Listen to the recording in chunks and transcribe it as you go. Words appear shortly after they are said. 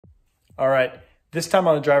All right, this time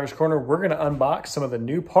on the Driver's Corner, we're going to unbox some of the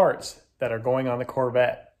new parts that are going on the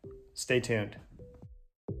Corvette. Stay tuned.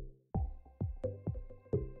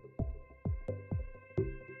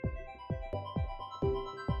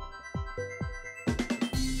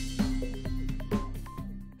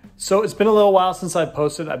 So it's been a little while since I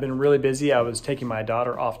posted. I've been really busy. I was taking my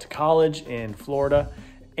daughter off to college in Florida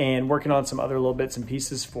and working on some other little bits and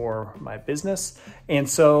pieces for my business. And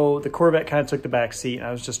so the Corvette kind of took the back seat and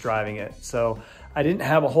I was just driving it. So I didn't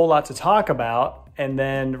have a whole lot to talk about. And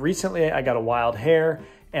then recently I got a wild hair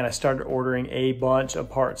and I started ordering a bunch of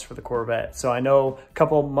parts for the Corvette. So I know a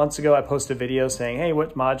couple of months ago I posted a video saying, hey,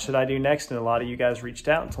 what mod should I do next? And a lot of you guys reached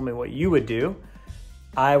out and told me what you would do.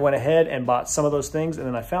 I went ahead and bought some of those things, and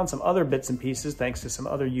then I found some other bits and pieces thanks to some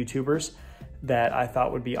other YouTubers that I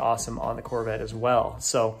thought would be awesome on the Corvette as well.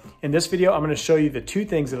 So in this video, I'm gonna show you the two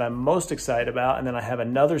things that I'm most excited about, and then I have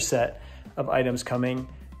another set of items coming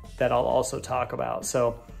that I'll also talk about.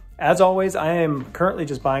 So as always, I am currently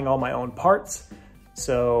just buying all my own parts.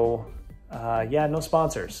 So yeah, no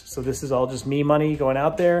sponsors. So this is all just me money going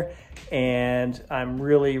out there, and I'm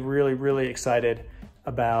really, really, really excited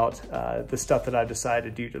about the stuff that I've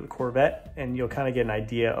decided to do to the Corvette, and you'll kind of get an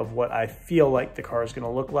idea of what I feel like the car is going to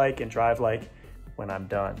look like and drive like when I'm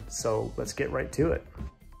done. So let's get right to it.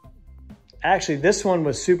 Actually, this one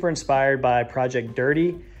was super inspired by Project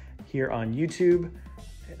Dirty here on YouTube.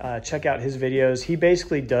 Check out his videos. He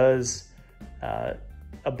basically does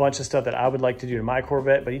a bunch of stuff that I would like to do to my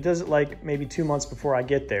Corvette, but he does it like maybe 2 months before I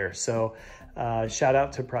get there. So shout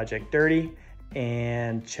out to Project Dirty,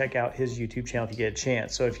 and check out his YouTube channel if you get a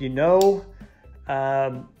chance. So if you know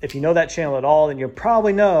that channel at all, then you'll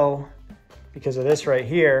probably know, because of this right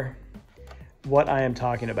here, what I am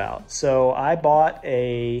talking about. So I bought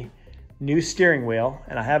a new steering wheel,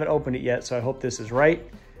 and I haven't opened it yet, so I hope this is right.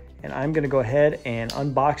 And I'm gonna go ahead and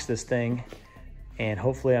unbox this thing, and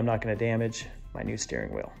hopefully I'm not gonna damage my new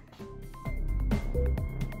steering wheel.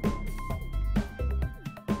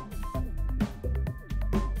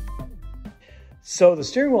 So the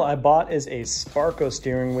steering wheel I bought is a Sparco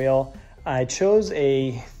steering wheel. I chose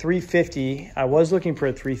a 350. I was looking for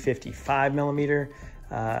a 355 millimeter,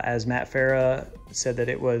 as Matt Farah said that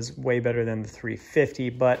it was way better than the 350,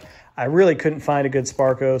 but I really couldn't find a good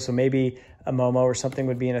Sparco, so maybe a Momo or something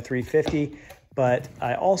would be in a 350. But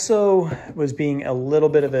I also was being a little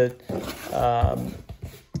bit of a,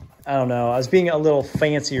 I don't know, I was being a little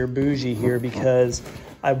fancy or bougie here because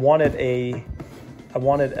I wanted a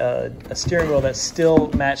steering wheel that still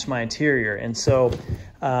matched my interior. And so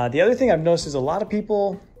the other thing I've noticed is a lot of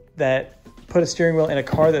people that put a steering wheel in a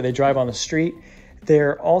car that they drive on the street,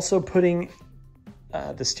 they're also putting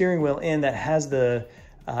the steering wheel in that has the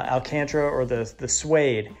Alcantara or the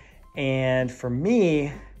suede. And for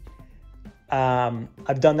me,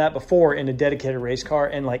 I've done that before in a dedicated race car,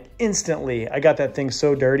 and like instantly I got that thing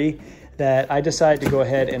so dirty that I decided to go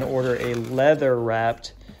ahead and order a leather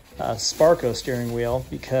wrapped Sparco steering wheel,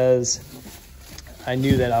 because I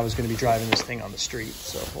knew that I was going to be driving this thing on the street.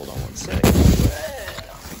 So hold on one second.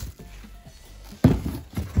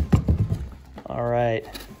 All right,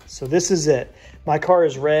 so this is it. My car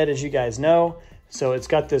is red, as you guys know. So it's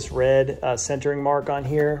got this red centering mark on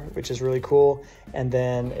here, which is really cool. And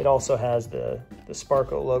then it also has the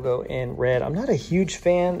Sparco logo in red. I'm not a huge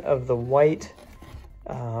fan of the white,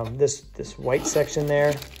 this white section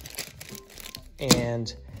there.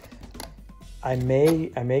 And I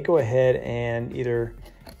may go ahead and either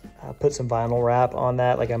put some vinyl wrap on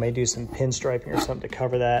that, like I may do some pinstriping or something to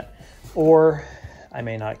cover that, or I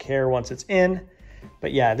may not care once it's in.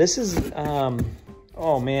 But yeah, this is,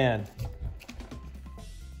 oh man,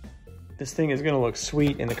 this thing is gonna look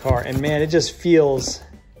sweet in the car. And man, it just feels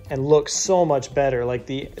and looks so much better. Like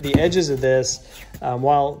the edges of this,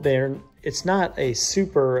 while it's not a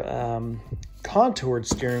super contoured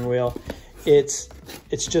steering wheel, it's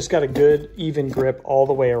just got a good even grip all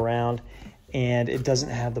the way around, and it doesn't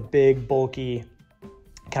have the big bulky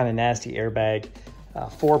kind of nasty airbag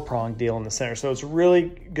 4-prong deal in the center. So it's really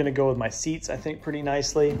gonna go with my seats, I think, pretty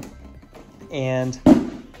nicely, and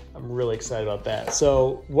I'm really excited about that.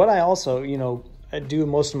 So what I also, I do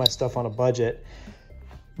most of my stuff on a budget.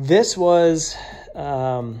 This was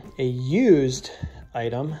a used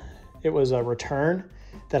item. It was a return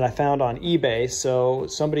that I found on eBay. So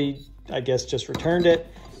somebody, I guess, just returned it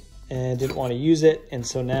and didn't want to use it. And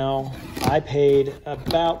so now I paid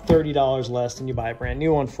about $30 less than you buy a brand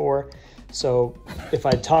new one for. So if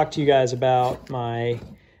I talk to you guys about my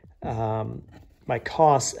my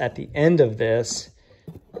costs at the end of this,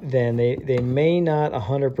 then they may not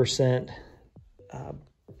 100%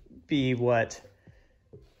 be what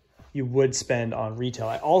you would spend on retail.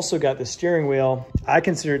 I also got the steering wheel. I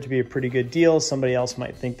consider it to be a pretty good deal. Somebody else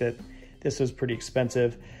might think that this was pretty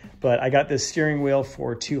expensive, but I got this steering wheel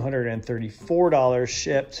for $234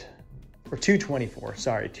 shipped, or $224,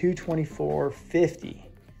 sorry, $224.50.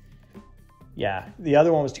 Yeah, the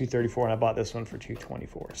other one was $234 and I bought this one for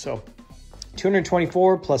 $224. So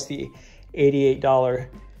 $224 plus the $88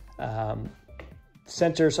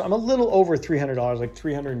 center. So I'm a little over $300, like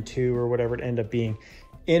 $302 or whatever it ended up being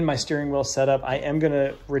in my steering wheel setup. I am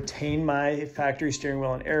gonna retain my factory steering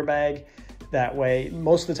wheel and airbag. That way,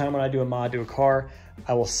 most of the time when I do a mod to a car,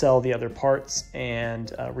 I will sell the other parts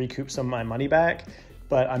and recoup some of my money back.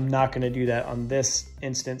 But I'm not gonna do that on this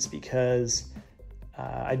instance because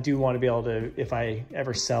I do want to be able to, if I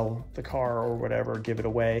ever sell the car or whatever, give it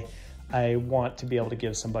away, I want to be able to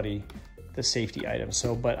give somebody the safety item.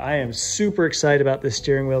 So, but I am super excited about this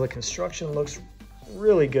steering wheel. The construction looks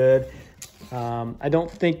really good. I don't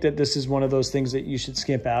think that this is one of those things that you should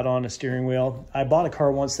skimp out on, a steering wheel. I bought a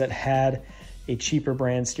car once that had a cheaper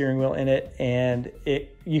brand steering wheel in it, and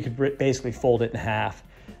you could basically fold it in half.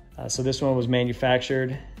 So this one was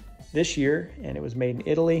manufactured this year and it was made in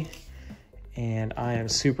Italy, and I am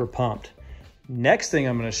super pumped. Next thing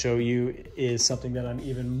I'm gonna show you is something that I'm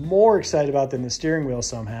even more excited about than the steering wheel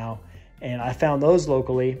somehow, and I found those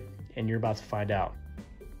locally, and you're about to find out.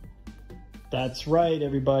 That's right,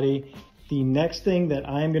 everybody. The next thing that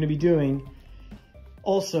I'm gonna be doing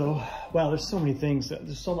also, wow, there's so many things,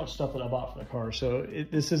 there's so much stuff that I bought for the car. So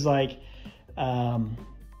this is like,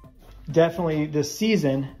 definitely this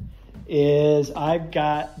season is I've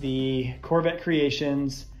got the Corvette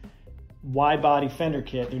Creations wide body fender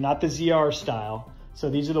kit. They're not the ZR style. So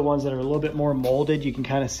these are the ones that are a little bit more molded. You can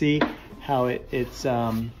kind of see how it's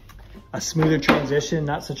a smoother transition,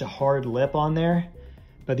 not such a hard lip on there.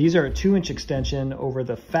 But these are a 2-inch extension over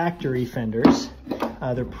the factory fenders.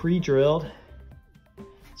 They're pre-drilled.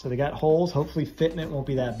 So they got holes, hopefully fitting it won't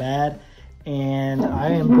be that bad. And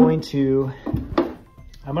I'm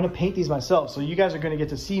gonna paint these myself. So you guys are gonna get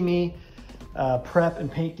to see me prep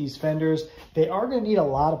and paint these fenders. They are gonna need a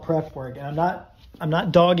lot of prep work, and I'm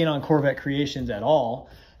not dogging on Corvette Creations at all.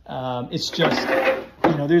 It's just,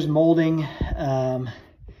 you know, there's molding, you know,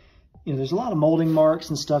 there's a lot of molding marks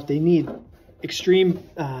and stuff. They need extreme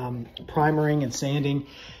primering and sanding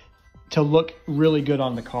to look really good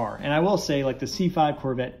on the car. And I will say, like the C5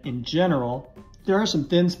 Corvette in general, there are some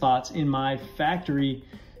thin spots in my factory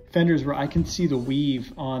fenders where I can see the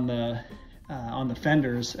weave on the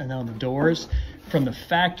fenders and on the doors from the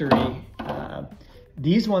factory.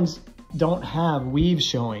 These ones don't have weaves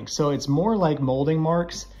showing, so it's more like molding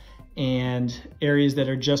marks and areas that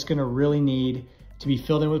are just gonna really need to be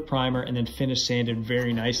filled in with primer and then finish sanded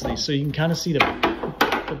very nicely. So you can kind of see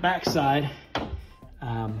the backside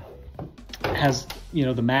has, you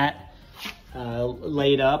know, the mat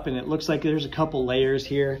laid up, and it looks like there's a couple layers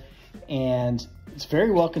here, and it's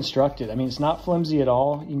very well constructed. I mean, it's not flimsy at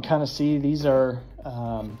all. You can kind of see these are,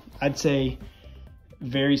 I'd say,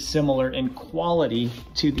 very similar in quality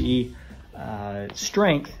to the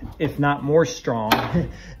strength, if not more strong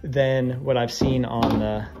than what I've seen on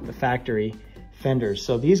the factory fenders.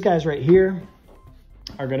 So these guys right here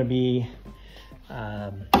are gonna be,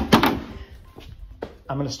 I'm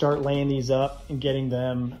gonna start laying these up and getting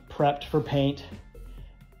them prepped for paint,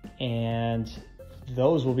 and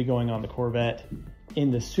those will be going on the Corvette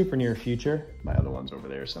in the super near future. My other one's over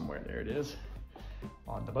there somewhere. There it is,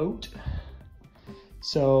 on the boat.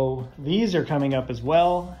 So these are coming up as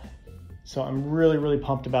well. So I'm really, really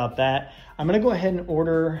pumped about that. I'm gonna go ahead and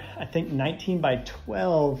order, I think 19 by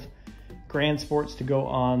 12 Grand Sports to go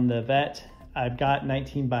on the Vette. I've got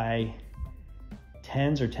 19 by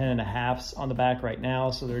 10s or 10.5s on the back right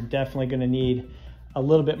now. So they're definitely gonna need a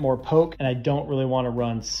little bit more poke, and I don't really wanna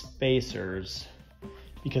run spacers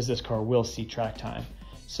because this car will see track time.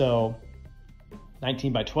 So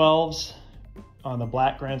 19 by 12s on the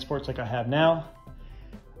black Grand Sports like I have now.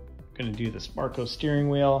 Gonna do the Sparco steering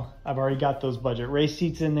wheel. I've already got those budget race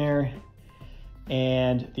seats in there.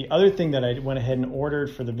 And the other thing that I went ahead and ordered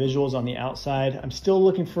for the visuals on the outside, I'm still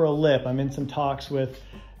looking for a lip. I'm in some talks with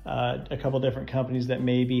a couple different companies that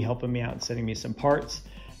may be helping me out and sending me some parts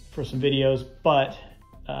for some videos, but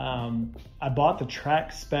I bought the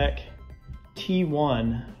TrackSpec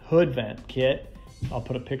T1 hood vent kit. I'll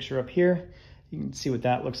put a picture up here. You can see what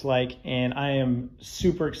that looks like. And I am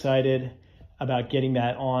super excited about getting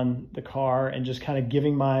that on the car and just kind of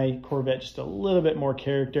giving my Corvette just a little bit more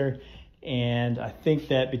character. And I think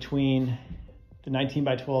that between the 19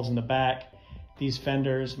 by 12s in the back, these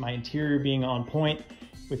fenders, my interior being on point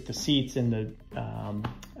with the seats and the,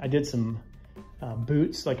 I did some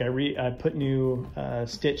boots. Like I put new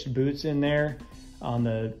stitched boots in there on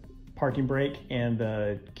the parking brake and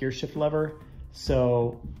the gear shift lever.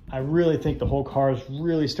 So I really think the whole car is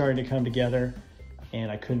really starting to come together, and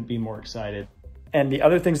I couldn't be more excited. And the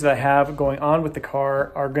other things that I have going on with the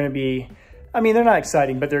car are gonna be, I mean, they're not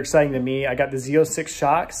exciting, but they're exciting to me. I got the Z06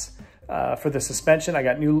 shocks for the suspension. I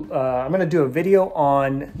got new, I'm gonna do a video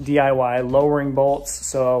on DIY lowering bolts.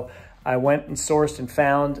 So I went and sourced and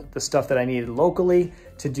found the stuff that I needed locally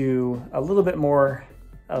to do a little bit more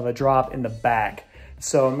of a drop in the back.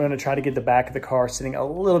 So I'm gonna try to get the back of the car sitting a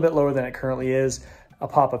little bit lower than it currently is. I'll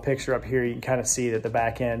pop a picture up here. You can kind of see that the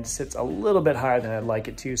back end sits a little bit higher than I'd like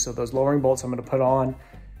it to. So those lowering bolts I'm gonna put on,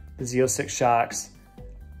 the Z06 shocks,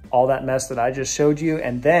 all that mess that I just showed you.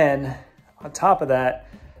 And then on top of that,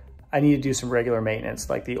 I need to do some regular maintenance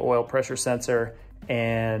like the oil pressure sensor,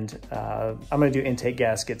 and I'm gonna do intake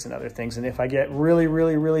gaskets and other things. And if I get really,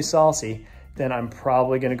 really, really saucy, then I'm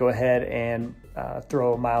probably gonna go ahead and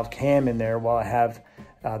throw a mild cam in there while I have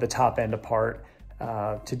the top end apart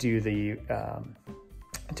to do the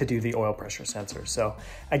oil pressure sensor. So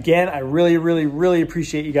again, I really, really, really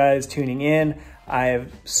appreciate you guys tuning in. I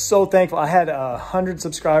am so thankful. I had 100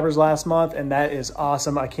 subscribers last month, and that is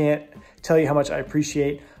awesome. I can't tell you how much I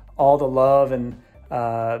appreciate all the love, and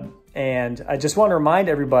I just want to remind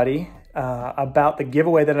everybody about the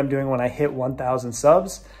giveaway that I'm doing when I hit 1,000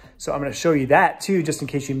 subs. So I'm going to show you that too, just in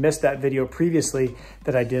case you missed that video previously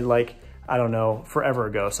that I did, like, I don't know, forever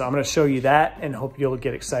ago. So I'm going to show you that and hope you'll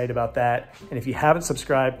get excited about that. And if you haven't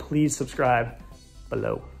subscribed, please subscribe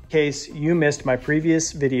below. In case you missed my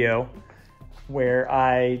previous video where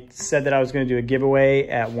I said that I was going to do a giveaway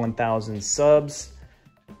at 1,000 subs,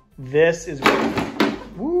 this is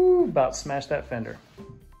what, woo, about smashed that fender.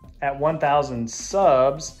 At 1,000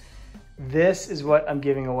 subs, this is what I'm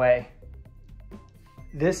giving away.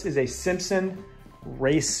 This is a Simpson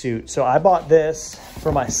race suit. So I bought this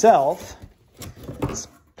for myself. It's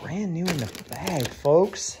brand new in the bag,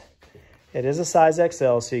 folks. It is a size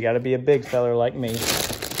XL, so you got to be a big feller like me.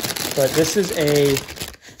 But this is a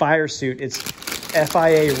fire suit. It's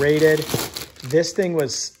FIA rated. This thing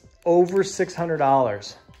was over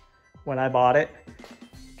 $600 when I bought it,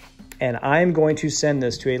 and I'm going to send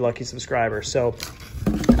this to a lucky subscriber. So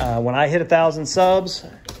when I hit 1,000 subs,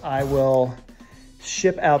 I will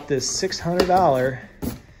ship out this $600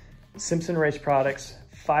 Simpson Race Products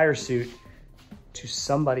fire suit to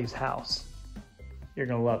somebody's house. You're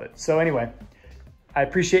gonna love it. So anyway, I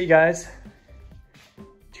appreciate you guys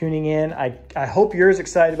tuning in. I hope you're as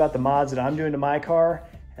excited about the mods that I'm doing to my car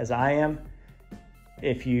as I am.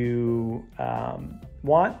 If you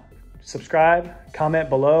want, subscribe, comment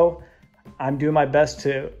below. I'm doing my best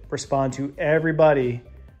to respond to everybody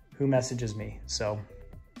who messages me. So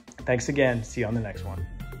thanks again. See you on the next one.